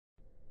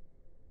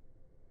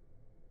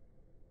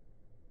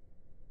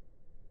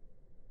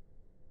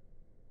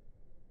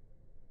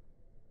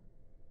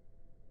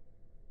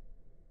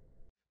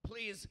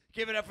Please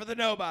give it up for the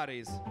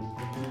Nobodies.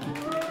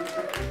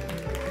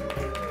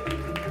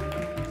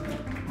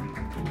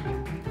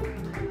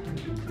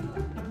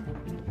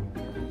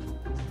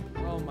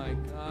 Oh my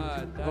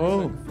God, that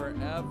took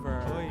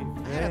forever.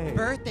 I had a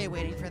birthday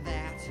waiting for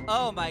that.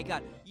 Oh my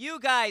God. You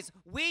guys,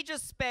 we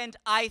just spent,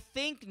 I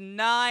think,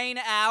 9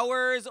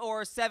 hours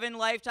or 7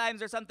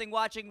 lifetimes or something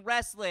watching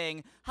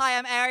wrestling. Hi,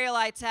 I'm Ariel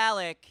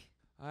Italic.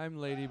 I'm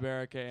Lady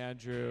Barrica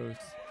Andrews.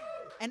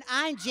 And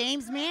I'm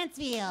Jaymes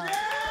Mansfield.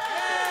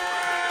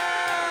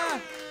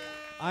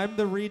 I'm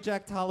the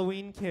reject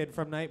Halloween kid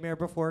from Nightmare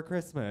Before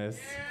Christmas.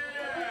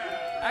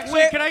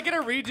 Actually, can I get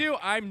a redo?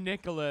 I'm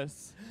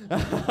Nicholas.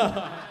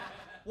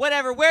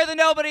 Whatever, we're the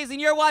Nobodies and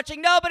you're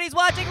watching Nobodies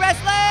Watching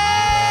Wrestling!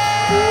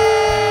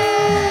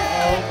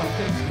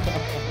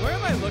 Where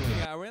am I looking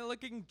at? Are we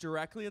looking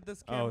directly at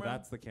this camera? Oh,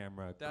 that's the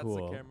camera. That's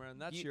cool. the camera, and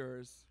that's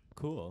yours.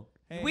 Cool.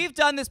 Hey. We've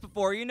done this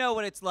before. You know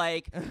what it's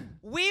like.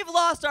 We've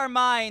lost our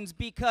minds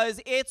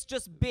because it's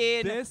just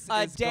been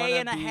a day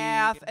and a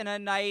half and a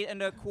night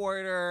and a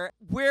quarter.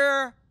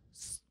 We're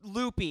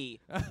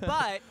loopy,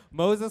 but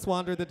Moses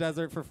wandered the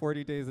desert for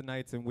 40 days and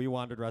nights, and we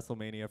wandered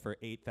WrestleMania for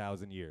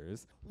 8,000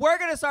 years. we're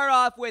going to start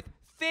off with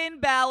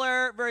Finn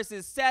Balor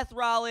versus Seth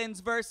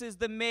Rollins versus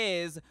The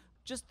Miz.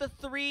 Just the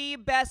 3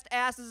 best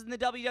asses in the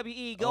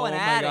WWE going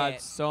at it. Oh my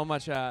God, so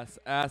much ass.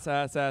 Ass,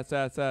 ass, ass,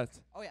 ass,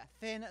 ass. Oh, yeah.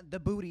 Finn the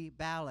Booty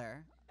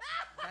Balor.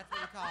 That's what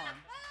we call him.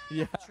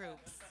 Yeah. The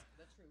troops.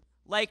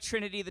 Like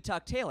Trinity the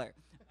Tuck Taylor.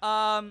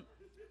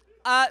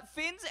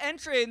 Finn's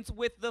entrance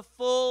with the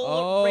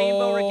full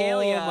rainbow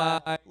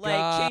regalia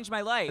changed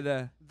my life.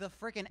 The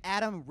freaking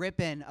Adam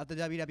Rippin of the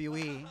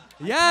WWE.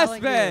 Yes,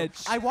 Telling you,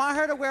 bitch. I want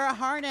her to wear a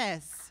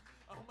harness.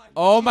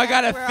 Oh my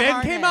God, if wear a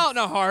Finn came harness. out in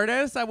a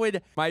harness,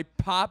 my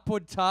pop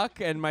would tuck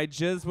and my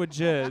jizz would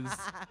jizz.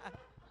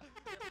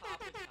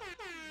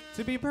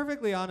 To be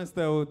perfectly honest,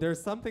 though,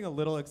 there's something a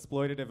little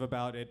exploitative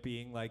about it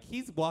being like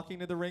he's walking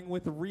to the ring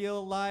with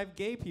real live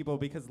gay people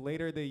because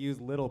later they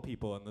use little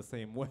people in the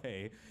same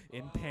way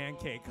in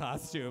pancake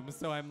costumes.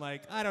 So I'm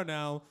like, I don't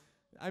know.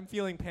 I'm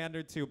feeling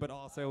pandered to, but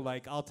also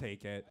like I'll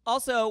take it.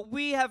 Also,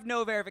 we have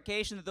no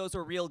verification that those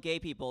are real gay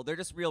people. They're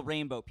just real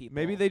rainbow people.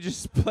 Maybe they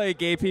just play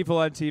gay people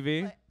on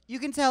TV. You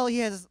can tell he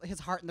has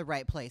his heart in the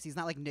right place. He's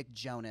not like Nick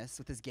Jonas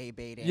with his gay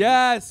baiting.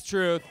 Yes,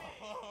 truth.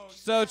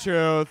 So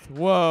truth.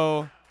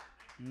 Whoa.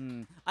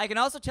 I can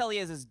also tell he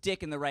has his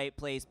dick in the right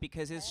place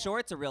because his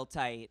shorts are real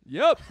tight.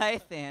 Yep. Hi,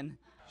 Finn.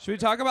 Should we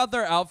talk about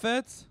their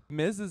outfits?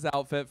 Miz's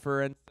outfit,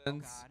 for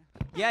instance.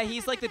 Yeah,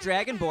 he's like the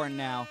Dragonborn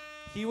now.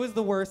 He was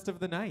the worst of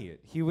the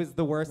night. He was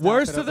the worst.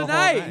 Worst outfit of the the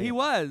whole night. He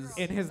was.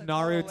 in his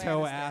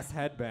Naruto ass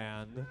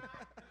headband.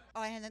 Oh,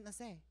 I had nothing to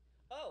say.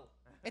 Oh.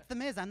 It's the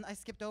Miz. I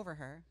skipped over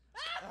her.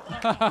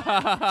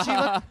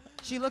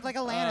 She looked like a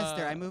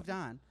Lannister. I moved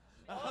on.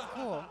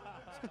 Cool.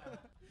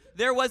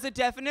 There was a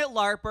definite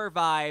LARPer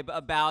vibe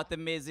about the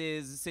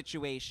Miz's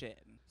situation.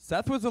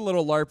 Seth was a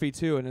little LARPy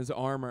too in his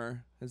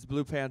armor, his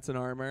blue pants and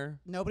armor.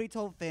 Nobody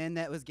told Finn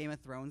that it was Game of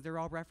Thrones they're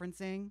all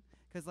referencing.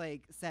 Because,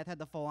 like, Seth had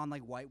the full-on,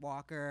 like, White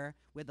Walker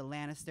with the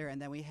Lannister, and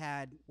then we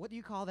had, what do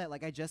you call that?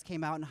 Like, I just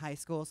came out in high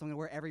school, so I'm going to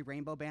wear every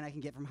rainbow band I can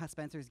get from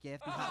Spencer's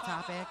Gift and Hot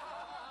Topic.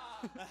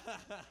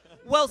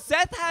 Well,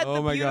 Seth had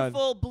the my God.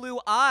 beautiful blue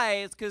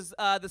eyes because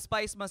the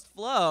spice must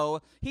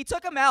flow. He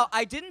took them out.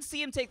 I didn't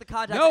see him take the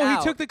contacts out. No,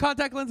 he took the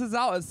contact lenses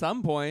out at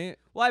some point.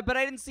 Why? But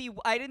I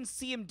didn't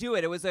see him do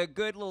it. It was a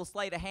good little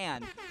sleight of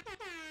hand.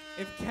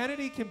 If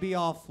Kennedy can be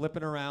all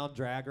flipping around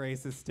Drag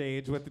Race's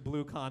stage with the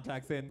blue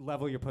contacts in,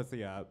 level your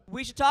pussy up.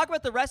 We should talk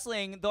about the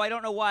wrestling, though I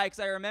don't know why, because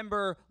I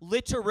remember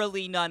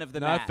literally none of the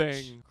match.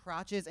 Nothing.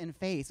 Crotches and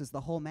face was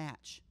the whole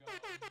match.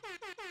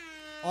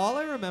 All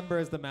I remember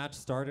is the match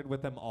started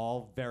with them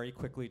all very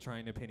quickly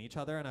trying to pin each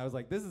other, and I was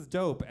like, this is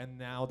dope, and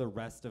now the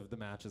rest of the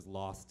match is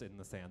lost in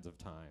the sands of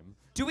time.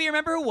 Do we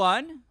remember who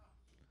won?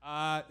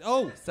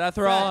 Seth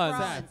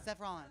Rollins. Seth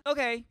Rollins.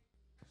 Okay.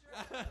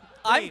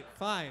 Wait,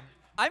 fine.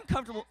 I'm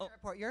comfortable.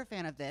 Report, you're a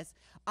fan of this.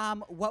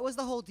 What was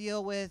the whole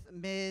deal with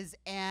Miz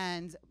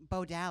and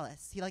Bo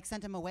Dallas? He, like,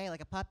 sent him away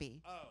like a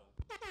puppy. Oh.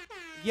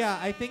 Yeah,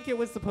 I think it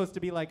was supposed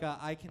to be like a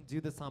I can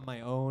do this on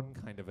my own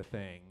kind of a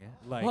thing.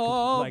 Like I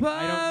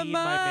don't need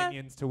my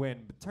minions to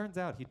win. But turns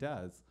out he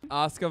does.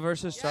 Oscar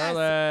versus Yes.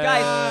 Charlotte.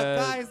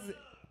 Guys. Guys.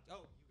 Oh,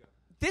 you go.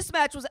 This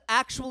match was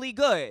actually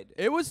good.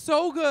 It was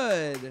so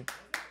good.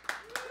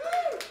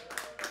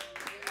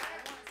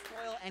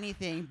 Spoil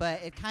anything,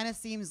 but it kind of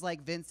seems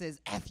like Vince's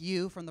 "F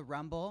you" from the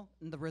Rumble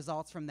and the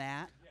results from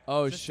that.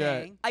 Oh, Just shit.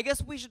 saying. I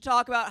guess we should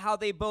talk about how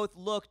they both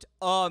looked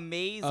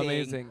amazing.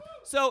 Amazing.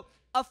 So,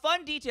 a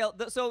fun detail.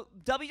 So,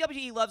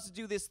 WWE loves to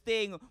do this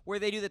thing where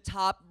they do the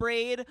top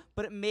braid,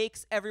 but it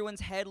makes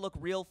everyone's head look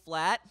real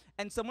flat.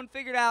 And someone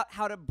figured out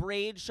how to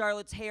braid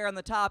Charlotte's hair on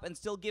the top and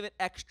still give it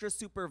extra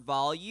super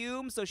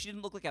volume so she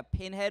didn't look like a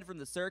pinhead from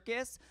the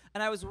circus.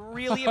 And I was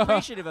really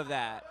appreciative of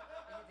that.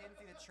 You didn't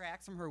see the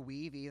tracks from her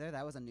weave either.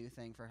 That was a new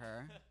thing for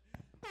her.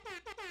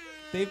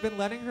 They've been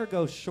letting her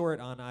go short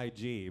on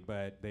IG,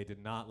 but they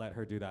did not let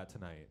her do that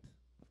tonight.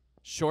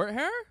 Short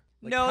hair?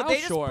 Like, No, how they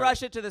just short?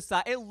 brush it to the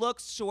side. It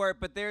looks short,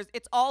 but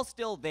it's all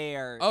still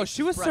there. Oh, It's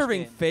she was brushed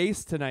serving in.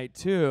 face tonight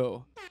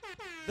too.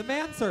 The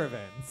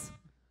manservants.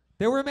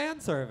 There were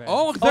manservants.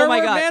 Oh, there my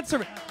were God.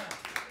 manservants.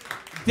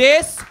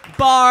 This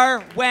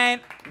bar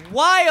went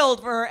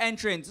wild for her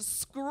entrance,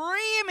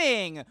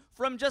 screaming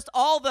from just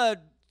all the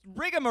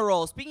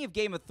rigmarole. Speaking of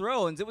Game of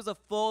Thrones, it was a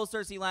full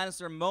Cersei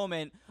Lannister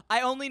moment.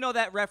 I only know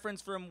that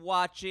reference from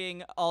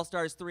watching All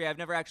Stars 3. I've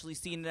never actually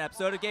seen an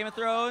episode of Game of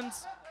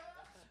Thrones.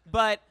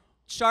 But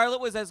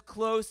Charlotte was as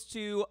close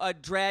to a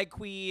drag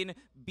queen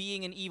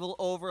being an evil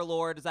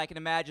overlord as I can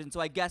imagine, so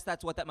I guess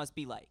that's what that must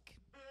be like.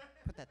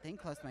 Put that thing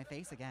close to my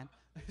face again.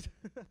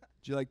 Did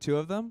you like 2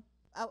 of them?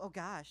 Oh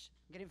gosh.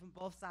 I'm getting it from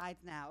both sides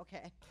now.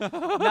 Okay.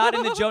 Not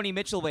in the Joni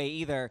Mitchell way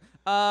either.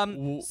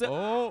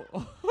 So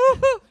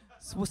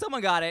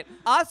someone got it.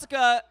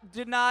 Asuka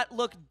did not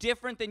look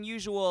different than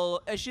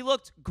usual. She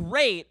looked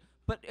great,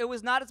 but it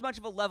was not as much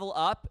of a level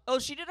up. Oh,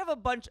 she did have a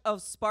bunch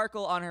of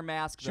sparkle on her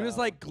mask, She was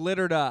though. like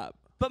glittered up.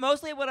 But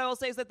mostly what I will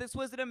say is that this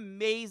was an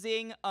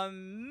amazing,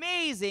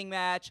 amazing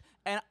match,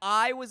 and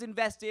I was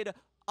invested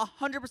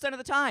 100% of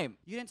the time.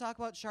 You didn't talk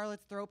about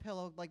Charlotte's throw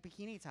pillow like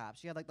bikini top.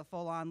 She had like the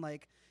full on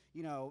like,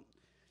 you know,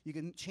 you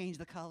can change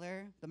the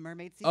color, the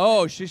mermaid sequence.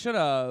 Oh, she should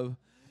have.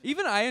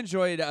 Even I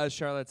enjoyed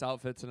Charlotte's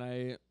outfit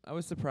tonight. I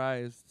was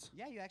surprised.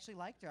 Yeah, you actually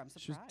liked her. I'm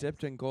surprised. She was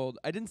dipped in gold.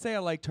 I didn't say I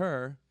liked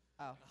her.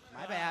 Oh,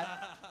 my bad.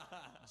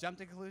 Jumped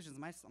to conclusions.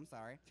 I'm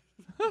sorry.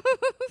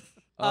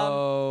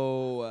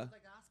 Oh.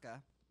 Like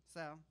Asuka.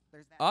 So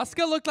there's that.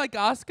 Asuka looked like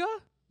Asuka?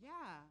 Yeah.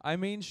 I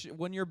mean,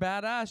 when you're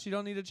badass, you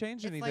don't need to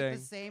change It's anything. like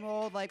the same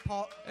old like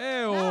Paul. Ew.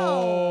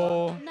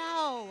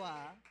 No.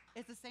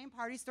 It's the same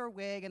party store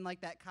wig and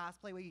like that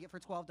cosplay wig you get for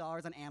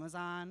 $12 on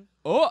Amazon.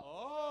 Oh.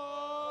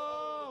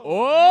 You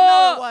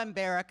know Oh. one,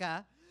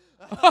 Berica.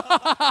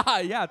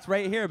 Yeah, it's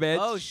right here, bitch.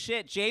 Oh,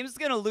 shit. James is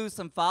going to lose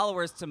some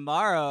followers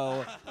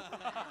tomorrow.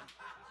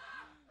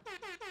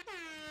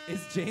 Is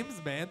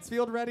Jaymes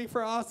Mansfield ready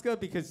for Asuka?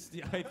 Because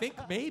I think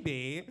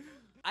maybe.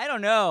 I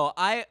don't know.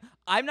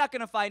 I'm not going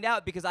to find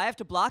out because I have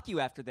to block you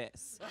after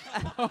this.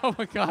 Oh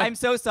my God. I'm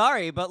so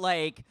sorry, but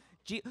like,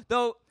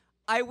 though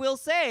I will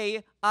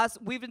say,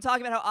 we've been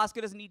talking about how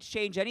Asuka doesn't need to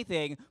change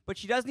anything, but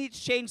she does need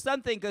to change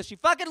something because she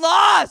fucking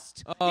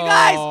lost. You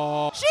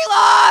guys, she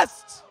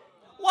lost.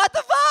 What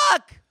the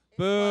fuck?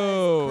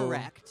 Boo.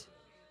 Correct.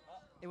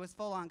 It was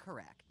full on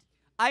correct.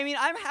 I mean,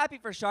 I'm happy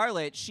for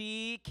Charlotte.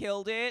 She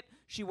killed it.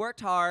 She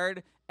worked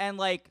hard. And,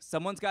 like,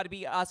 someone's got to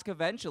be Asuka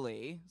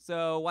eventually.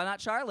 So why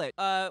not Charlotte?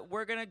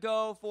 We're going to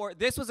go for...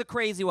 This was a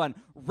crazy one.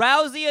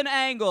 Rousey and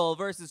Angle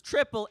versus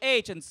Triple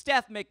H and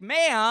Steph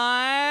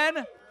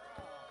McMahon.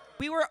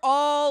 We were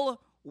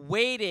all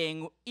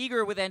waiting,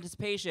 eager with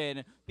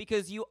anticipation,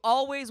 because you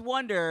always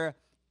wonder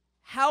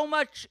how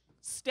much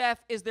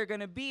Steph is there going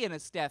to be in a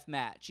Steph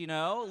match, you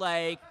know?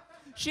 Like,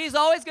 she's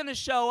always going to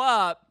show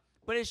up,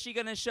 but is she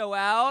going to show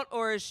out,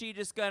 or is she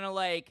just going to,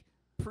 like...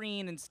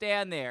 preen and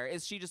stand there?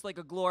 Is she just like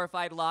a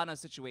glorified Lana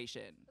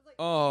situation?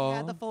 We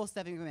had the full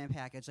Stephanie McMahon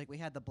package. Like we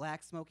had the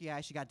black smoky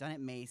eye she got done at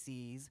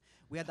Macy's.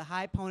 We had the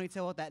high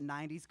ponytail with that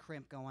 90s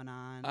crimp going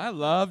on. I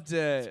loved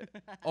it.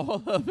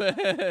 All of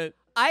it.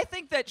 I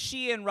think that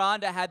she and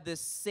Rhonda had the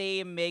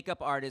same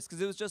makeup artist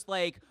because it was just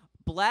like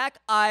black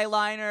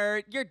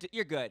eyeliner. You're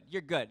good.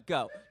 You're good.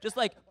 Go. Just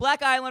like black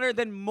eyeliner,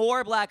 then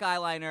more black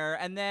eyeliner,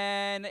 and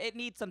then it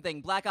needs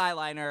something. Black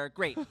eyeliner.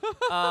 Great.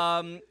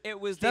 It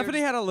was Stephanie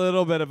had a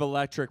little bit of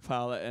electric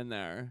palette in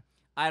there.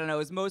 I don't know.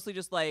 It's mostly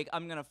just like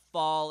I'm gonna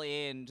fall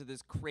into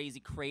this crazy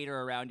crater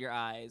around your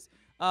eyes.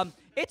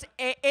 It's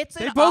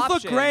They an both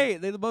option. look great.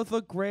 They both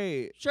look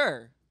great.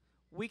 Sure,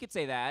 we could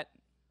say that.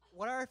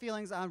 What are our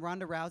feelings on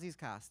Ronda Rousey's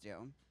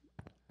costume?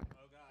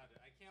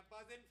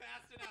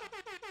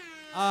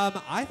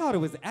 I thought it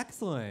was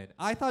excellent.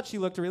 I thought she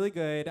looked really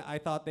good. I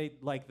thought the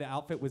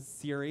outfit was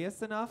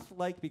serious enough,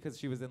 because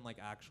she was in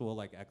actual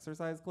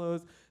exercise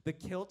clothes. The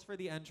kilt for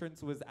the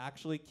entrance was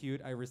actually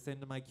cute. I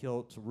rescind my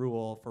kilt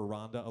rule for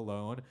Ronda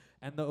alone.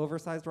 And the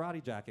oversized Roddy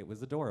jacket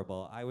was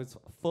adorable. I was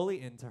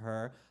fully into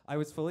her. I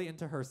was fully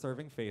into her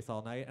serving face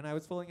all night, and I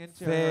was fully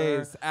into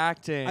her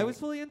acting. I was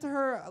fully into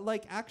her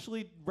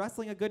actually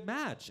wrestling a good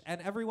match, and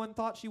everyone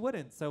thought she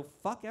wouldn't. So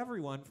fuck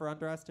everyone for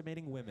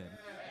underestimating women.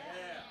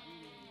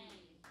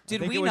 Did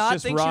think we it was not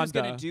just think she was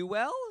gonna Rhonda. do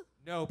well?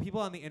 No, people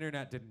on the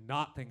internet did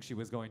not think she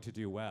was going to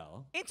do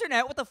well.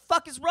 Internet, what the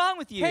fuck is wrong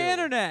with you? Hey,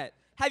 internet.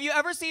 Have you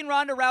ever seen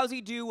Ronda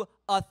Rousey do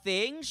a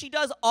thing? She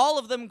does all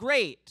of them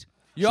great.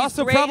 You She's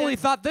also great probably at-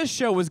 thought this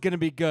show was going to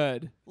be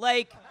good.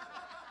 Like,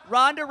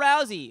 Ronda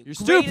Rousey. You're great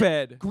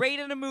stupid. Great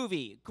in a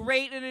movie.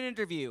 Great in an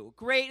interview.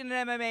 Great in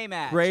an MMA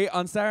match. Great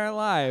on Saturday Night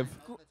Live.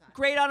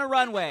 Great on a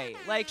runway.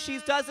 Like, she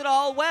does it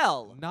all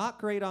well. Not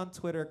great on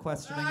Twitter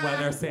questioning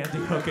whether Sandy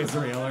Hook is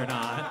real or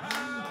not.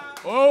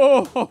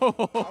 Oh. Are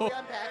we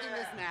unpacking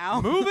this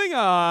now? Moving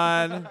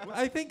on.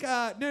 I think,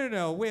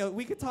 no. Wait,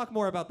 we could talk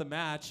more about the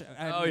match.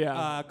 And, Oh,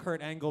 yeah.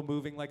 Kurt Angle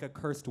moving like a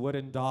cursed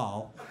wooden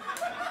doll.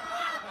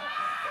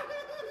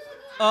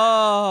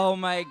 Oh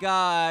my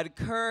God,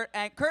 Kurt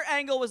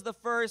Angle was the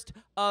first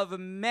of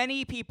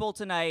many people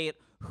tonight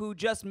who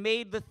just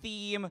made the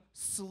theme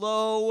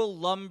slow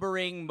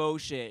lumbering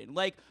motion.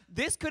 Like,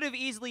 this could have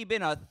easily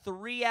been a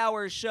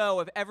 3-hour show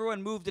if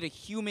everyone moved at a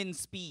human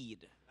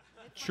speed.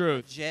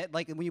 Truth. Legit,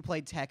 like when you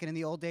played Tekken in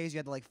the old days, you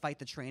had to like fight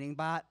the training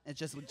bot. It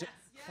just would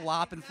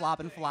flop and flop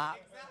and flop.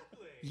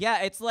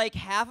 Yeah, it's like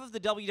half of the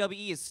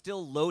WWE is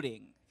still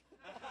loading.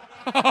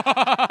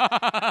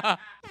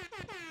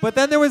 But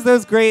then there was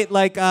those great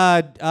like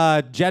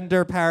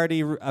gender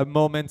parody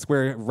moments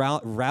where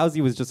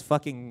Rousey was just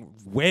fucking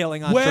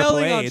wailing on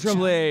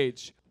Triple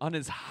H. On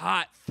his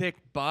hot, thick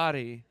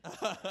body.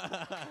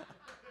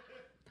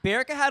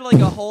 Berica had like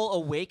a whole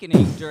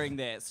awakening during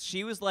this.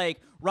 She was like,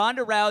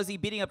 Ronda Rousey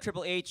beating up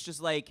Triple H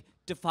just like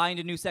defined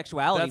a new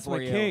sexuality That's for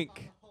my you.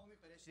 kink.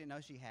 She didn't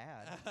know she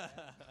had.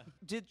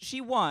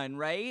 She won,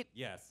 right?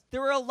 Yes. There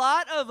were a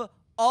lot of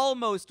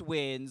almost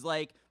wins.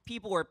 Like,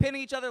 people were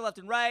pinning each other left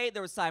and right.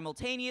 There were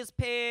simultaneous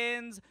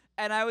pins.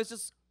 And I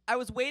was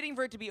waiting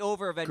for it to be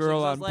over eventually.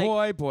 Girl I on was like,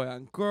 boy, boy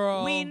on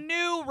girl. we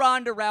knew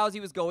Ronda Rousey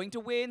was going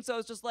to win, so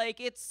it's just like,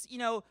 it's,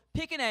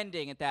 pick an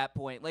ending at that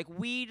point. Like,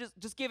 we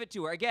just give it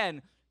to her.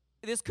 Again,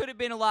 this could have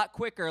been a lot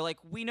quicker. Like,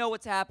 we know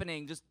what's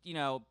happening. Just,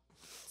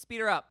 speed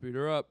her up. Beat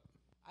her up.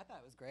 I thought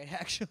it was great,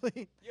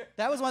 actually.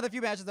 That was one of the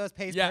few matches that was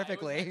paced Yeah.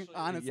 perfectly,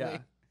 honestly. Yeah.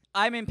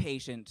 I'm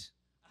impatient.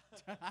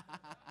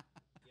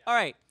 All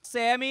right,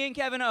 Sammy and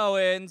Kevin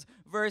Owens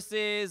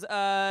versus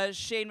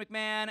Shane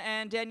McMahon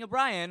and Daniel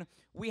Bryan.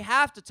 We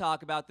have to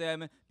talk about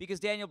them because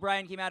Daniel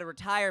Bryan came out of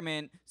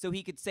retirement so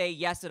he could say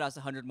yes at us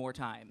 100 more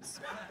times.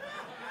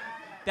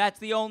 That's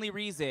the only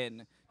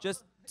reason.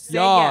 Just say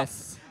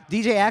yes.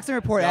 DJ Action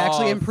Report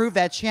actually Yes. improved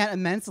that chant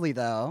immensely,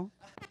 though.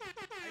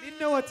 I didn't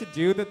know what to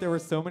do that there were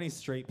so many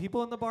straight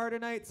people in the bar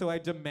tonight, so I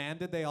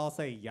demanded they all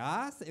say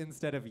yas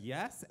instead of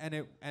yes,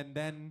 and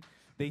then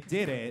they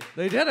did it.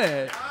 They did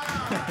it.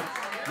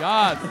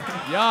 Yes,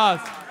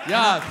 yes,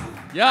 yes,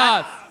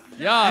 yes,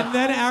 yes. And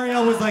then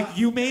Ariel was like,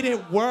 "You made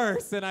it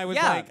worse," and I was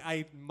Yeah. like,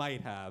 "I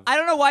might have." I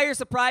don't know why you're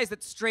surprised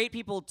that straight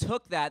people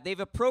took that. They've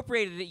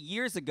appropriated it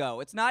years ago.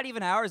 It's not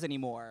even ours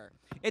anymore.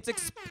 It's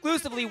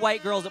exclusively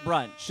white girls at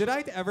brunch. Should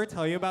I ever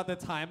tell you about the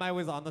time I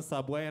was on the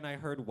subway and I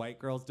heard white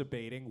girls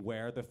debating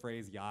where the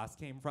phrase yas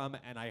came from,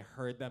 and I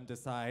heard them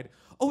decide,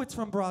 oh, it's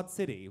from Broad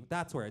City.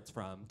 That's where it's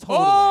from. Totally.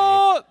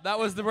 Oh, that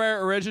was where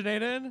it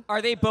originated?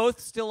 Are they both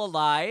still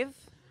alive?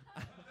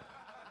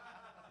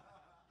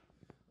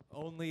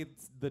 Only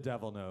the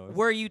devil knows.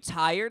 Were you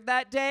tired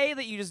that day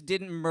that you just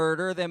didn't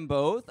murder them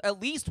both?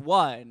 At least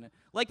one.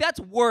 Like, that's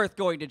worth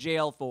going to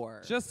jail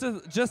for. Just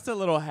a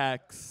little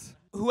hex.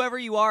 Whoever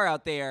you are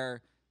out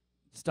there,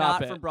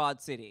 Stop not it. from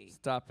Broad City.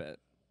 Stop it.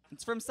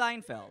 It's from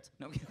Seinfeld.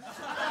 No.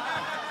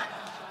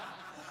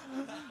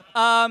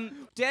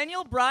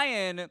 Daniel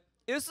Bryan,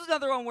 this is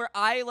another one where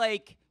I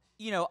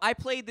I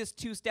played this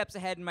 2 steps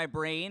ahead in my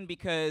brain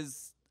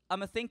because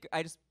I'm a thinker.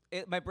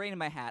 My brain in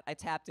my hat. I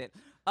tapped it.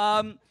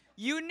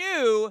 You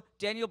knew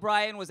Daniel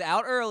Bryan was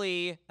out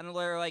early, and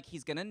they're like,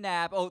 he's gonna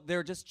nap. Oh,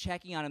 they're just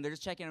checking on him. They're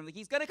just checking on him. Like,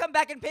 he's gonna come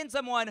back and pin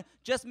someone.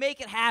 Just make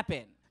it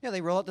happen. Yeah,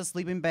 they roll out the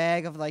sleeping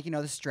bag of,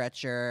 the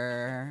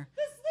stretcher.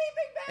 The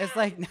sleeping bag. It's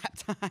like nap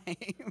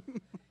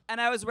time. And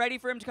I was ready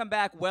for him to come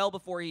back well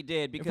before he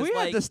did because, If we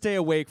had to stay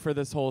awake for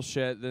this whole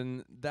shit,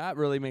 then that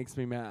really makes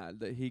me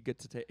mad that he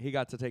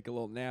got to take a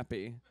little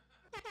nappy.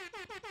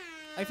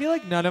 I feel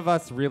like none of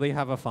us really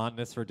have a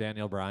fondness for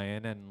Daniel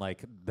Bryan, and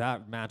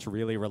that match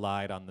really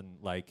relied on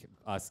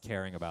us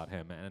caring about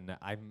him, and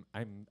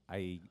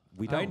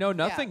we don't. I know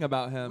nothing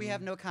about him. We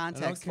have no I don't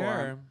context for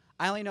care. him.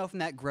 I only know from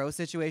that gross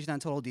situation on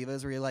Total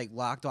Divas where he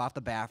locked off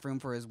the bathroom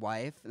for his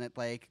wife, and they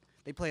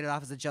played it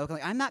off as a joke.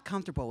 I'm not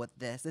comfortable with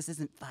this. This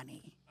isn't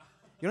funny.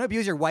 You don't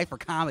abuse your wife for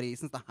comedy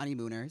since the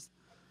honeymooners.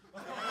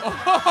 Sorry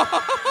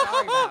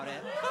about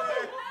it.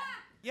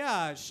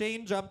 Yeah,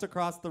 Shane jumped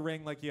across the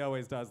ring like he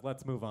always does.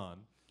 Let's move on.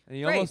 And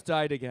he Great. almost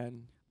died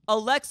again.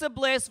 Alexa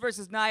Bliss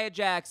versus Nia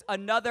Jax,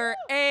 another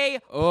A+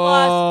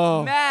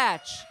 Oh.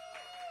 match.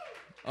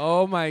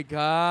 Oh my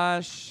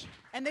gosh.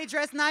 And they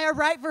dressed Nia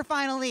right for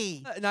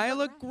finally. Nia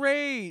looked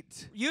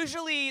great.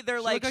 Usually they're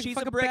She like, looked like she's a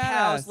fucking brick badass.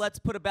 house, let's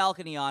put a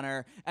balcony on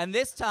her. And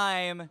this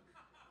time,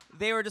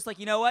 they were just like,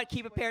 you know what,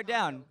 keep it pared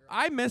down.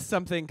 I missed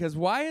something because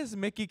why is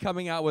Mickey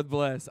coming out with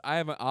Bliss? I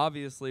haven't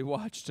obviously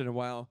watched in a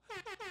while.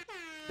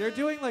 They're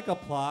doing a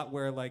plot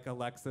where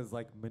Alexa's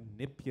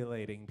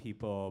manipulating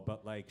people,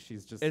 but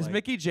she's just Is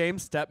Mickey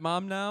James'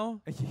 stepmom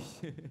now?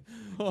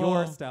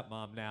 your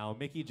stepmom now.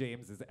 Mickey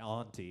James is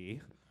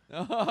auntie.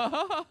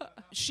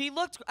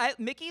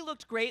 Mickey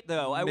looked great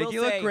though. I will Mickey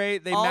say, looked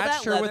great. They all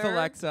matched that her with leather,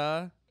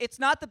 Alexa. It's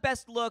not the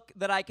best look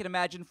that I can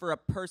imagine for a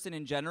person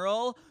in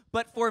general,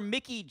 but for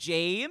Mickey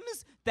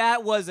James,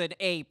 that was an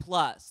A+.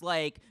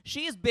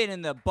 She has been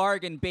in the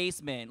bargain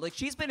basement.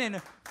 She's been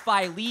in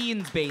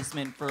Filene's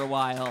basement for a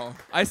while.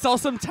 I saw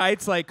some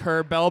tights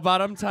her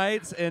bell-bottom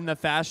tights in the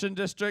fashion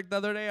district the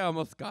other day. I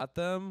almost got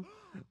them.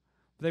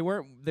 They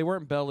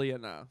weren't belly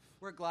enough.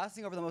 We're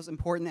glossing over the most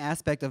important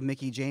aspect of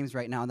Mickey James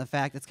right now, and the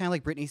fact it's kind of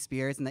like Britney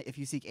Spears, and that If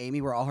You Seek Amy,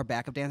 where all her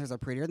backup dancers are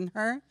prettier than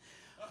her.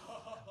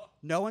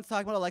 No one's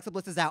talking about Alexa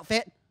Bliss's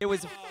outfit. It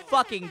was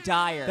fucking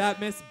dire.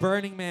 That Miss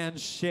Burning Man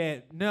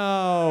shit.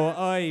 No,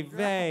 oy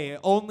vey.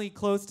 Only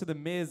close to the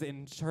Miz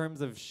in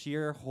terms of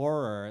sheer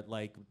horror,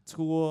 like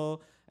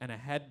Tool and a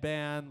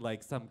headband,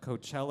 like some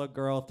Coachella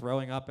girl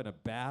throwing up in a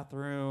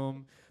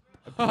bathroom,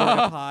 a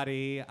porta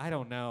potty. I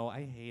don't know.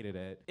 I hated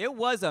it. It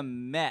was a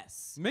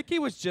mess. Mickey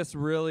was just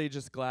really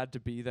just glad to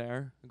be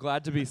there,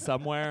 glad to be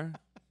somewhere.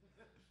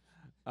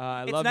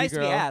 I It's love nice you,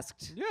 to be girl.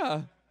 asked.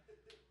 Yeah.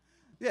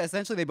 Yeah,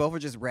 essentially they both were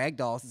just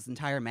ragdolls this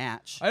entire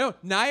match. I know.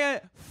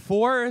 Nia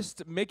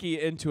forced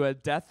Mickey into a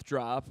death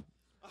drop.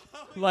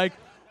 Like,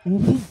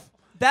 woof.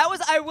 That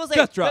was, I will say,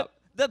 Death drop.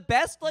 the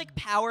best like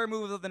power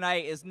move of the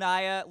night is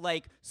Nia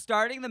like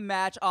starting the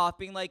match off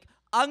being like,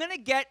 I'm gonna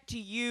get to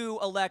you,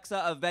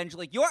 Alexa,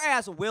 eventually. Your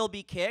ass will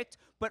be kicked,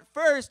 but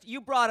first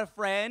you brought a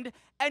friend,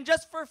 and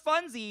just for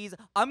funsies,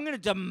 I'm gonna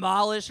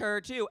demolish her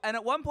too. And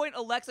at one point,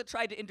 Alexa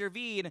tried to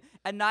intervene,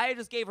 and Nia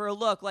just gave her a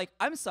look like,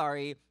 I'm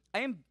sorry, I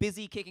am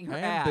busy kicking her I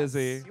ass. am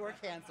busy. You are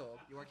canceled.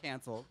 You are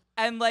canceled.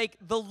 And like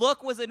the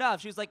look was enough.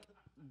 She was like,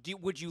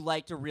 would you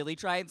like to really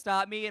try and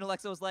stop me? And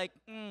Alexa was like,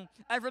 And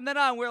from then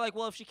on, we're like,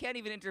 well, if she can't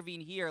even intervene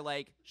here,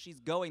 like, she's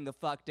going the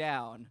fuck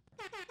down.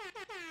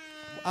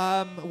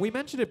 We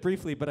mentioned it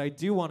briefly, but I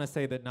do want to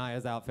say that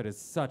Nia's outfit is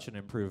such an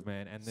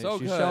improvement, and that So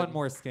she's good. showing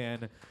more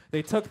skin.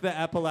 They took the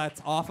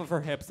epaulets off of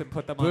her hips and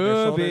put them on their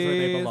shoulders where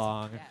they Boobies.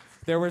 belong.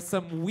 There was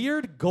some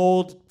weird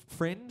gold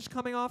fringe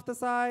coming off the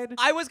side.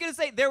 I was gonna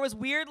say there was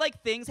weird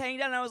like things hanging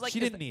down, and I was like, She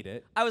didn't need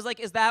it. I was like,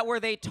 is that where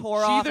they tore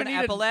She off either an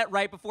needed- epaulette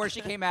right before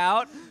she came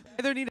out?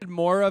 Either needed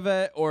more of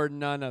it or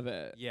none of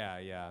it. Yeah,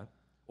 yeah.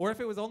 Or if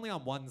it was only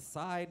on one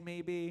side,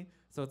 maybe,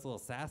 so it's a little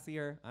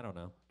sassier. I don't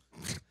know.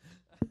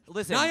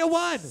 Listen, Nia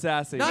won!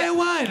 Sassy. Nia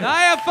won!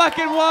 Nia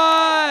fucking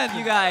won!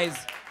 you guys,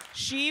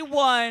 she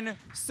won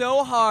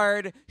so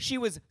hard she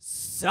was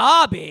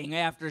sobbing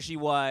after she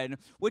won,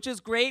 which is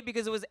great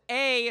because it was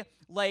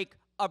like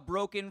a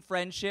broken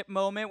friendship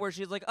moment where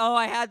she's like, oh,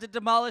 I had to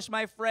demolish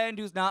my friend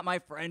who's not my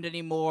friend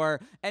anymore,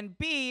 and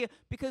B,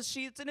 because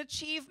it's an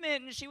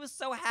achievement and she was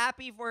so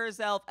happy for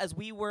herself as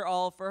we were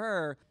all for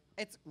her.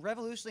 It's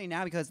revolutionary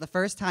now because it's the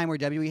first time where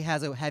WWE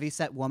has a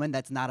heavyset woman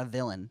that's not a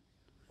villain.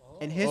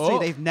 In history, Oh.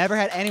 they've never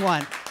had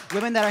anyone.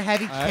 Women that are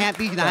heavy can't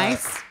be like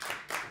nice.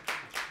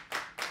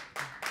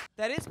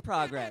 That is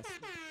progress.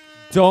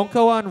 Don't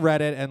go on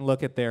Reddit and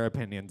look at their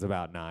opinions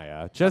about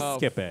Nia. Just Oh,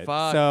 skip it.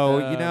 fuck So,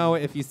 them. you know,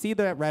 if you see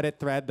the Reddit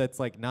thread that's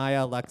like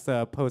Nia,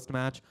 Alexa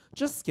post-match,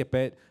 just skip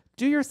it.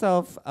 Do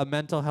yourself a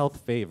mental health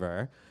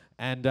favor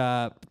and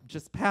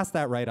just pass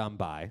that right on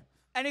by.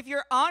 And if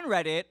you're on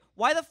Reddit,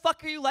 why the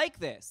fuck are you like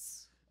this?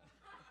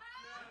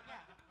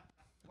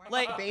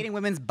 Like, Debating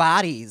women's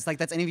bodies, like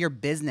that's any of your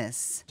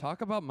business.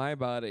 Talk about my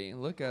body.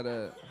 Look at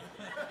it.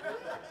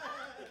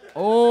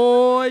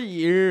 Oh,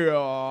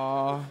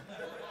 yeah.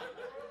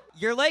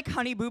 you're like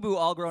Honey Boo Boo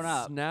all grown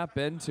up. Snap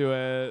into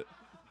it.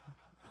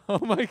 Oh,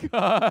 my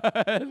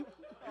God.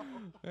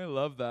 I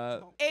love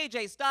that.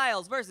 AJ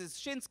Styles versus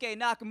Shinsuke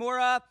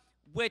Nakamura,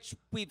 which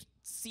we've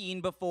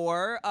seen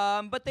before,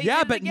 but they Yeah,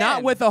 did it but not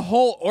again. with a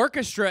whole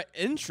orchestra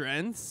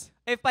entrance.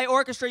 If by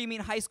orchestra you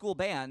mean high school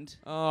band.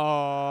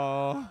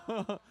 Oh.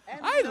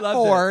 I love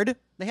it. Ford.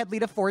 They had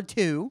Lita Ford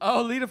too.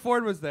 Oh, Lita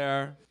Ford was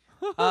there.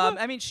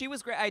 I mean, she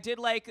was great. I did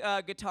like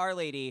Guitar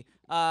Lady.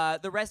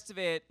 The rest of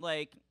it,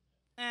 like,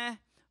 And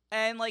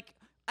like,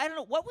 I don't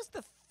know, what was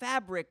the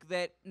fabric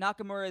that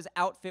Nakamura's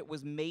outfit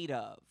was made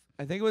of?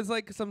 I think it was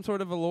like some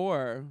sort of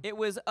velour. It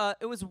was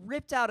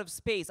ripped out of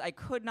space. I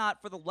could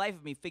not, for the life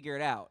of me, figure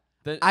it out.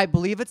 I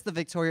believe it's the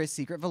Victoria's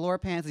Secret velour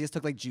pants. They just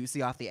took like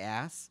Juicy off the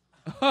ass.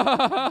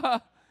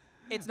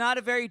 It's not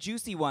a very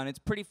juicy one. It's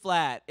pretty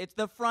flat. It's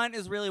the front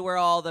is really where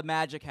all the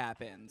magic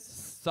happens.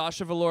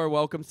 Sasha Velour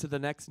welcomes to the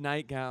next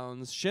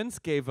nightgowns.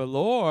 Shinsuke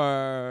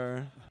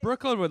Velour.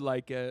 Brooklyn would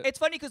like it. It's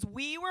funny because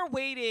we were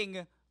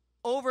waiting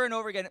over and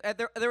over again.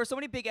 There were so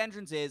many big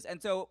entrances, and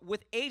so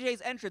with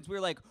AJ's entrance, we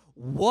were like,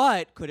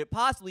 what could it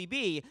possibly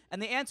be? And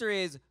the answer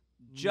is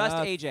just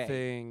AJ.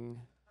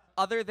 Nothing.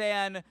 Other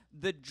than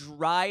the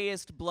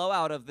driest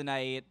blowout of the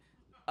night,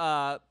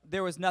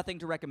 there was nothing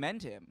to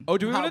recommend him. Oh,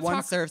 do we want Not to one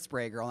talk? surf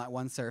spray, girl. Not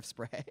one surf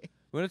spray.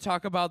 We want to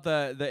talk about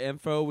the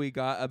info we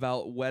got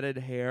about wetted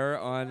hair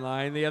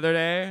online the other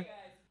day.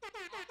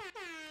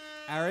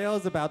 Ariel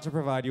is about to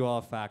provide you all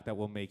a fact that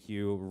will make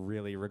you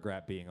really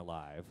regret being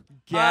alive.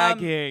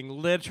 Gagging,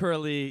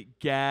 literally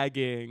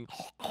gagging.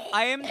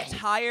 I am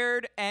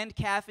tired and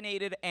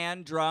caffeinated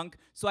and drunk,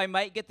 so I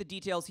might get the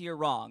details here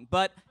wrong.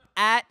 But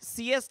at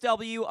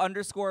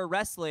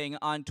CSW_wrestling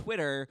on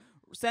Twitter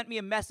sent me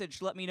a message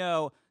to let me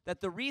know that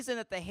the reason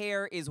that the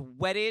hair is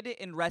wetted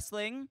in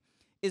wrestling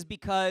is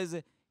because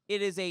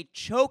it is a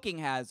choking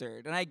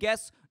hazard. And I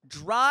guess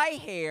dry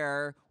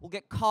hair will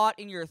get caught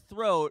in your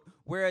throat,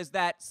 whereas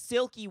that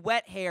silky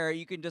wet hair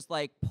you can just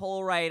like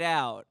pull right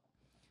out.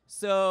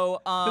 So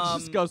It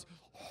just goes.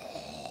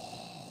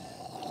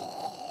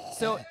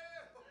 so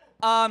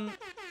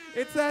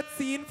It's that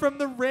scene from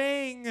The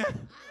Ring.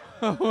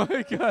 Oh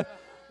my God.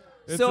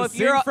 It's So a if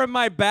you're scene from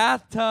my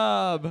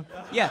bathtub.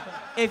 yeah,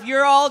 if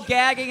you're all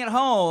gagging at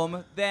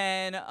home,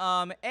 then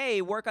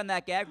A, work on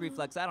that gag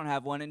reflex. I don't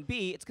have one, and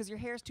B, it's because your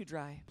hair's too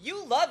dry.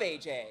 You love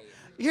AJ.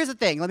 Here's the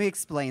thing. Let me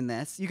explain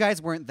this. You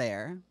guys weren't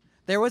there.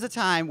 There was a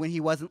time when he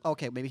wasn't,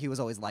 okay, maybe he was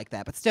always like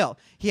that, but still,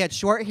 he had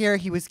short hair,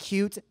 he was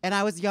cute, and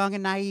I was young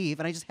and naive,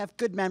 and I just have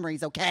good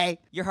memories, okay?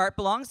 Your heart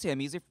belongs to him.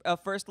 He's your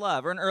first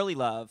love or an early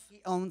love.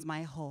 He owns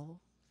my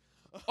whole.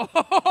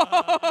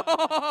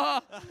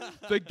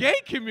 The gay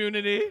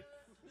community.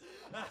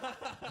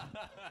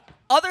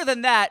 Other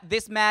than that,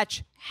 this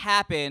match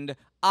happened.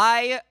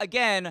 I,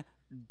 again,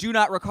 do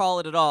not recall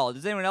it at all.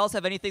 Does anyone else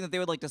have anything that they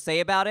would like to say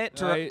about it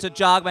to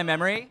jog my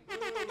memory?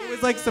 It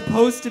was like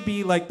supposed to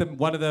be like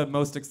one of the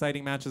most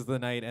exciting matches of the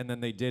night, and then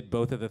they did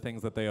both of the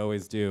things that they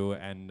always do,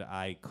 and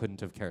I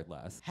couldn't have cared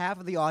less. Half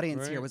of the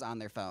audience here Right. was on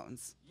their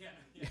phones. Yeah.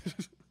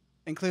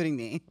 Including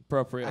me.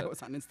 Appropriate. I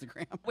was on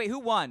Instagram. Wait, who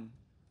won?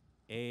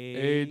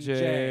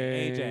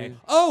 AJ.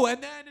 Oh,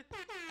 and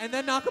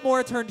then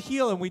Nakamura turned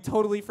heel, and we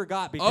totally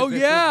forgot because this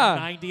yeah. was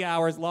 90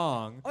 hours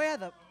long. Oh, yeah,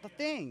 the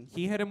thing.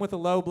 He hit him with a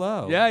low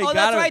blow. Yeah, you Oh, got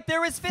that's it. right.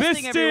 There was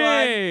fisting,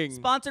 everyone. Fisting.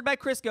 Sponsored by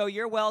Crisco.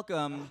 You're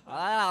welcome.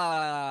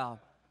 The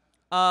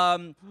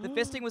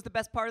fisting was the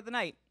best part of the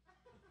night.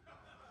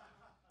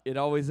 It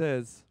always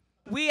is.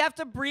 We have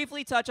to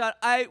briefly touch on.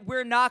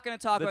 We're not going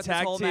to talk The about this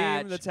tag whole team,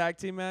 match. the tag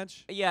team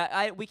match.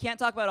 Yeah, we can't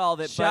talk about all of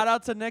it. Shout but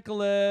out to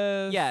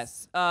Nicholas.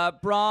 Yes,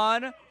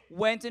 Braun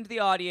went into the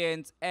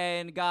audience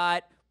and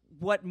got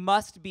what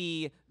must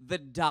be the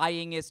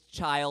dyingest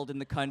child in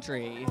the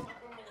country.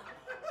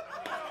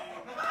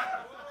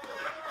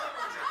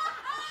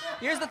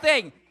 Here's the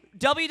thing.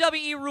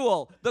 WWE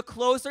rule, the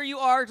closer you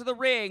are to the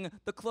ring,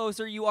 the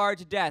closer you are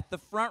to death. The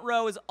front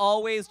row is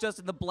always just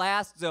in the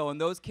blast zone.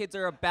 Those kids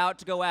are about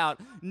to go out.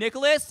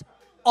 Nicholas,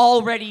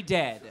 already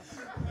dead.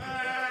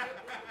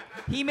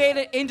 He made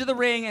it into the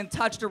ring and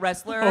touched a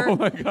wrestler. Oh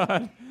my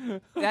God.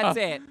 That's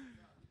it.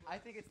 I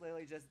think it's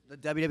literally just the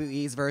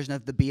WWE's version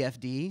of the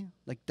BFD.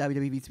 Like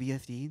WWE's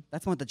BFD.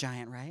 That's one with the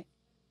giant, right?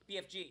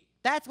 BFG.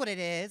 That's what it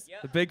is.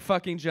 Yep. The big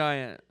fucking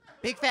giant.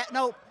 Big fat,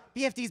 no,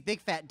 BFD's big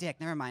fat dick.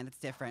 Never mind, that's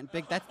different.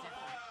 That's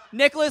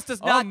Nicholas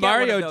does not get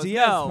Mario one of those.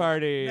 Diaz No.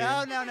 party.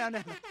 No.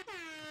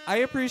 I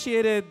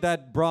appreciated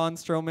that Braun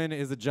Strowman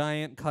is a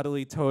giant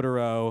cuddly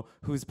Totoro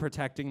who's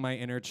protecting my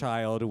inner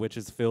child, which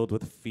is filled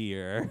with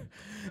fear.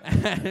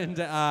 And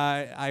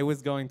I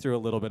was going through a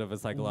little bit of a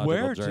psychological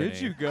Where journey. did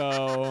you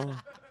go?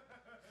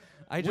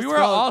 I just We were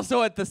felt-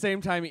 also at the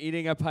same time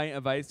eating a pint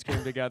of ice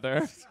cream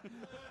together.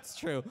 It's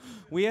true.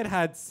 We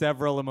had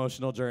several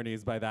emotional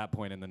journeys by that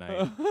point in the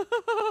night.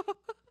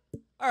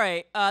 All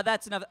right,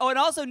 that's enough. Oh, and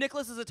also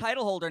Nicholas is a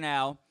title holder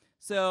now.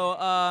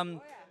 So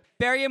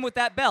bury him with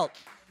that belt.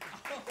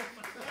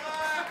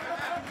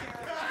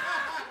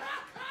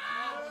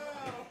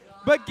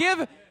 But give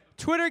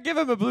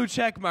him a blue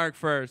check mark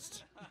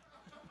first.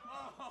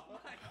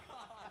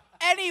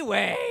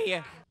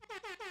 Anyway.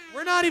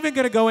 We're not even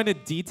going to go into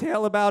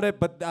detail about it,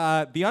 but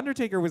The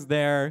Undertaker was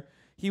there.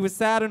 He was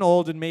sad and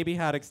old and maybe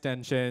had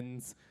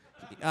extensions.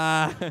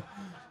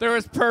 There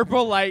was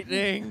purple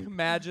lightning,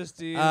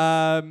 majesty.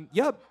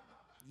 Yep.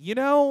 You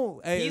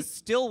know, He's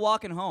still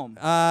walking home.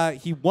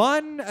 he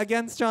won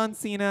against John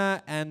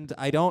Cena, and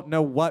I don't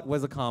know what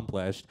was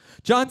accomplished.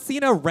 John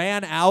Cena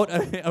ran out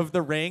of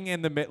the ring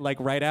in the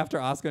right after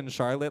Asuka and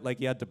Charlotte, like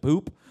he had to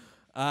poop,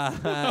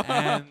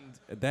 and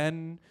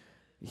then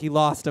he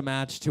lost a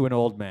match to an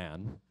old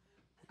man.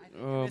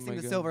 Oh Missing my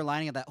the God. silver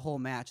lining of that whole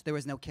match. There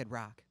was no Kid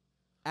Rock.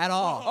 At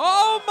all.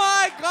 Oh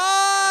my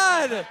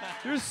God!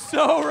 You're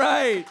so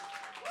right.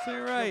 So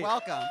you're right. You're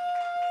welcome.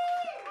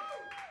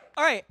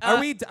 All right.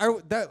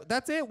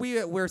 That's it.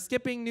 We're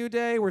skipping New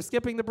Day. We're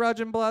skipping the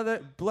Bludgeon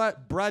Brothers. The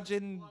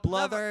Brunch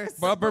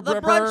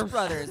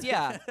Brothers,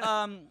 yeah.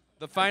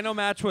 The final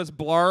match was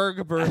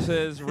Blarg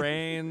versus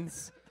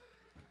Reigns.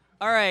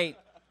 All right.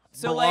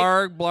 So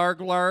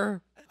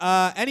Blarg.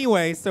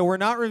 Anyway, so we're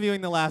not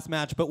reviewing the last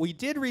match, but we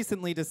did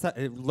recently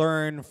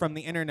learn from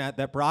the internet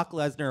that Brock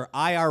Lesnar,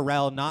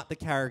 IRL, not the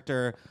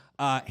character,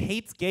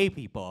 hates gay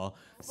people.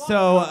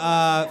 So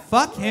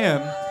fuck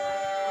him.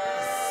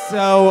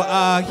 So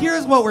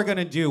here's what we're going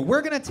to do.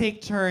 We're going to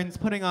take turns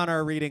putting on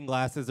our reading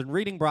glasses and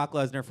reading Brock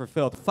Lesnar for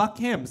filth. Fuck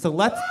him. So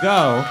let's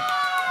go.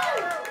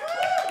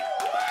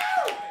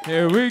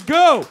 Here we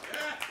go.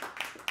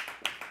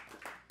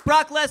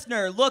 Brock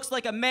Lesnar looks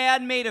like a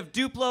man made of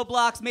Duplo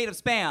blocks made of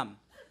Spam.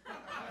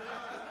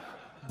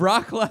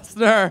 Brock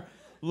Lesnar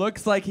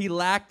looks like he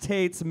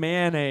lactates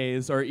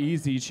mayonnaise or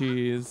easy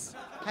cheese.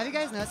 Have you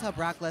guys noticed how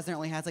Brock Lesnar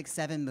only has like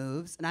 7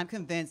 moves? And I'm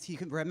convinced he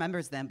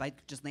remembers them by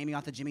just naming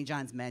off the Jimmy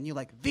John's menu,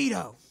 like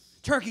Vito,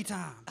 Turkey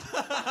Tom.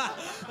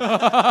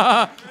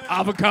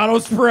 Avocado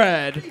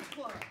spread.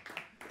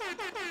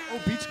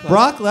 Oh, Beach Club.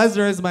 Brock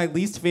Lesnar is my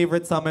least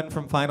favorite summon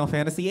from Final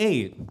Fantasy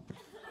VIII.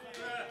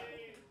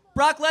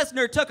 Brock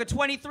Lesnar took a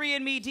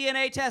 23andMe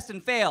DNA test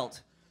and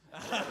failed.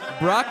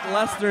 Brock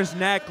Lesnar's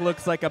neck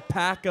looks like a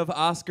pack of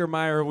Oscar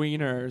Mayer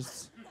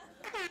wieners.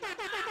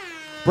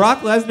 Brock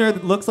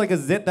Lesnar looks like a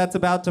zit that's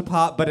about to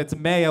pop, but it's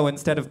mayo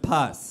instead of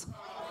pus.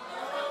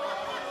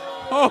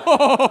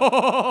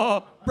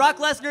 Brock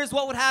Lesnar is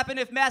what would happen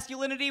if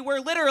masculinity were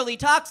literally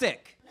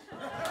toxic.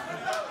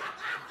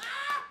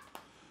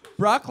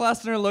 Brock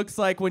Lesnar looks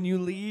like when you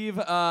leave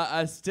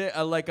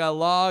like a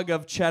log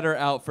of cheddar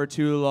out for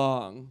too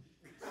long.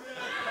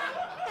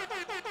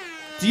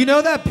 Do you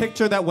know that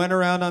picture that went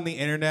around on the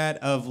internet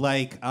of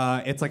like,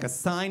 it's like a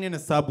sign in a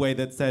subway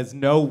that says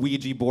no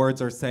Ouija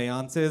boards or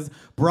seances?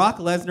 Brock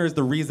Lesnar is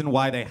the reason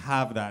why they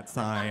have that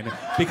sign.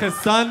 Because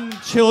some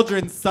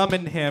children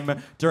summoned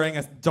him during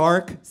a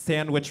dark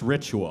sandwich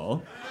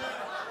ritual.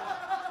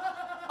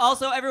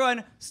 Also,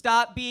 everyone,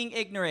 stop being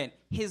ignorant.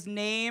 His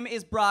name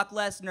is Brock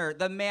Lesnar.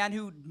 The man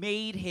who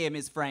made him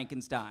is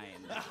Frankenstein.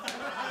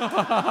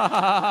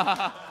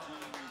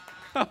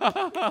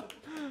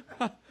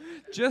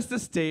 Just a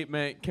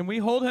statement. Can we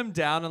hold him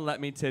down and let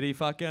me titty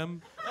fuck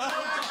him?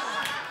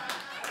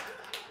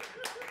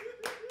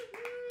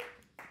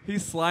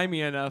 He's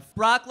slimy enough.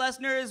 Brock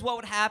Lesnar is what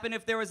would happen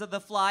if there was a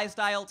The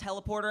Fly-style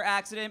teleporter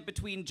accident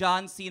between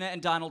John Cena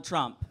and Donald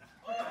Trump.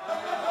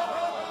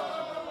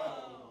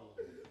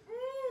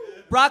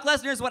 Brock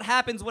Lesnar is what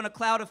happens when a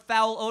cloud of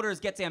foul odors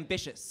gets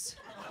ambitious.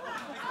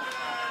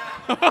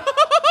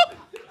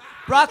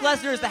 Brock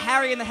Lesnar is the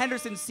Harry and the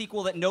Hendersons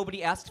sequel that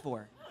nobody asked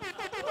for.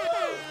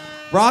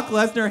 Brock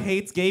Lesnar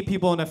hates gay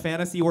people in a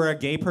fantasy where a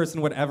gay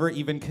person would ever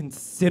even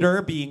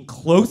consider being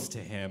close to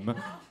him.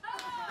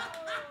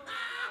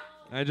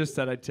 I just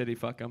said I'd titty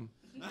fuck him.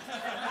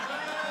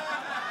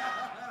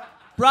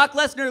 Brock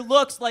Lesnar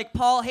looks like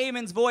Paul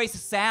Heyman's voice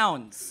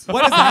sounds.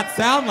 What does that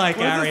sound like,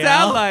 What does Ariel? it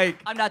sound like?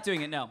 I'm not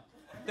doing it, no.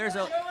 There's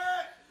a...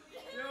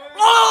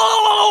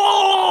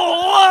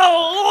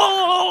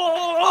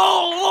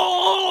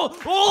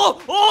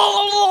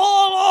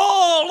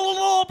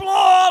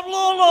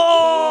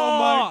 Oh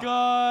my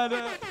God.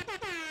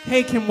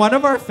 Hey, can one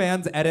of our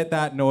fans edit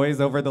that noise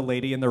over the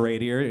lady in the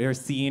radiator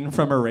scene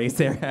from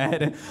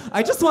Eraserhead?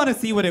 I just want to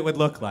see what it would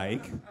look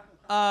like.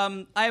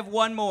 I have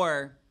one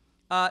more.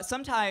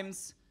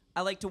 Sometimes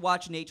I like to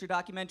watch nature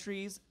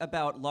documentaries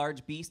about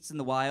large beasts in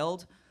the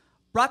wild.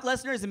 Brock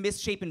Lesnar is a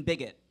misshapen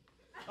bigot.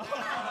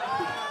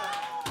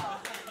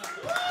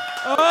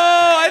 Oh,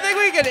 I think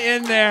we can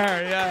end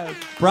there, yes.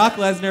 Brock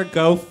Lesnar,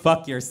 go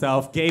fuck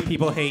yourself. Gay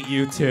people hate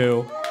you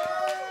too.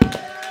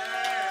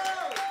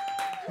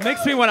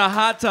 Makes me want a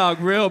hot dog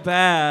real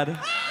bad.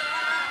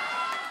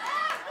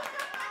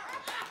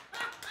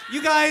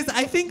 You guys,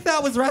 I think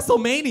that was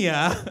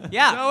WrestleMania.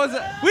 Yeah. That was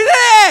we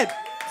did it!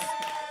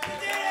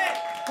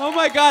 Oh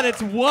my God,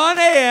 it's 1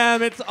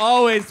 a.m. It's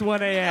always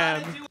 1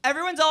 a.m.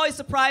 Everyone's always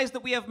surprised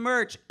that we have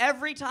merch.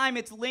 Every time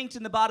it's linked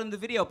in the bottom of the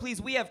video.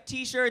 Please, we have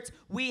t-shirts,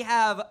 we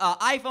have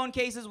iPhone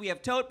cases, we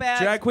have tote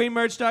bags.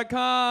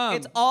 DragQueenMerch.com.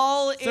 It's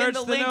all in Search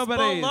the the links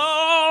Nobodies.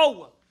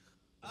 below.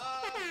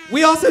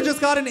 We also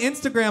just got an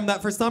Instagram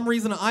that for some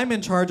reason I'm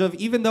in charge of,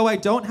 even though I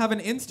don't have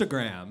an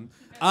Instagram.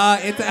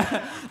 It's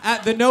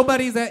at the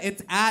Nobodies.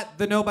 It's at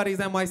the Nobodies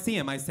NYC.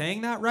 Am I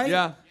saying that right?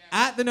 Yeah.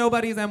 At the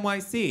Nobodies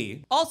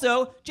NYC.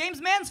 Also, Jaymes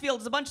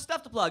Mansfield has a bunch of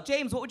stuff to plug.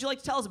 James, what would you like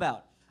to tell us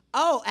about?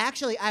 Oh,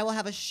 actually, I will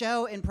have a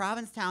show in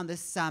Provincetown this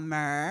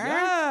summer.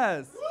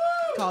 Yes.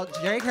 Called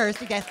Jerry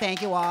Kirsty. Guys,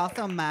 thank you all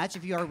so much.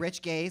 If you are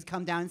rich gays,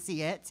 come down and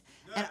see it.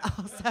 And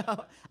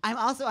also, I'm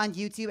also on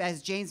YouTube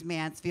as Jaymes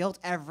Mansfield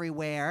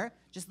everywhere.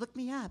 Just look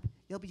me up.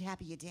 You'll be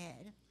happy you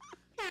did.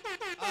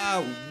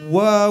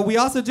 We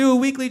also do a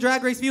weekly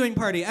Drag Race viewing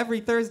party every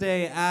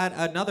Thursday at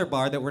another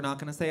bar that we're not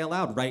going to say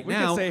aloud right We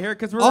now. can say here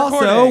because we're also,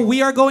 recording.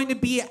 we are going to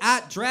be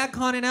at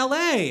DragCon in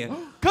LA.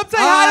 Come say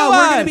hi to us.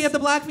 We're going to be at the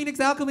Black Phoenix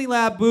Alchemy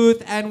Lab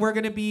booth, and we're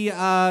going to be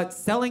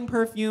selling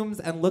perfumes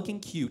and looking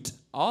cute.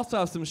 Also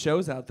have some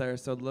shows out there,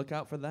 so look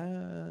out for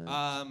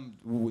that.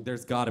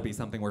 There's got to be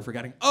something we're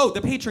forgetting. Oh,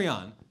 the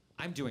Patreon.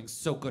 I'm doing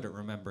so good at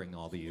remembering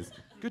all these.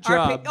 Good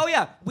Our job. oh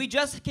yeah, we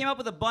just came up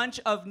with a bunch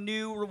of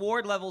new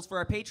reward levels for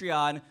our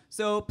Patreon,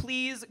 so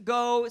please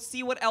go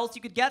see what else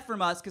you could get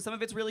from us, because some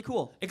of it's really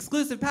cool.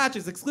 Exclusive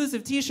patches,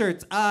 exclusive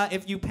t-shirts.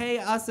 If you pay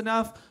us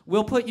enough,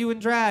 we'll put you in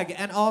drag.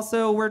 And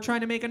also, we're trying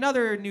to make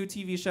another new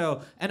TV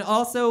show. And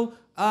also,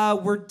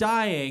 we're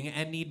dying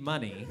and need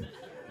money.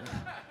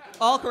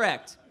 All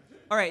correct.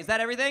 All right, is that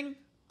everything?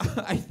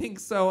 I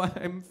think so.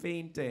 I'm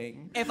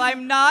fainting. If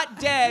I'm not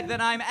dead, then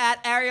I'm at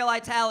Ariel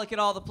Italic at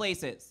all the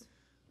places.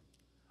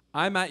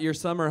 I'm at your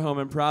summer home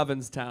in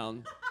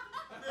Provincetown.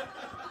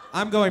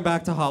 I'm going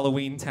back to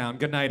Halloween Town.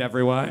 Good night,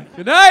 everyone.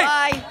 Good night.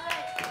 Bye.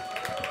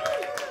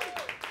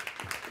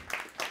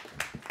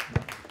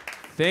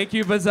 Thank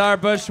you, Bazaar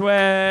Bushwick.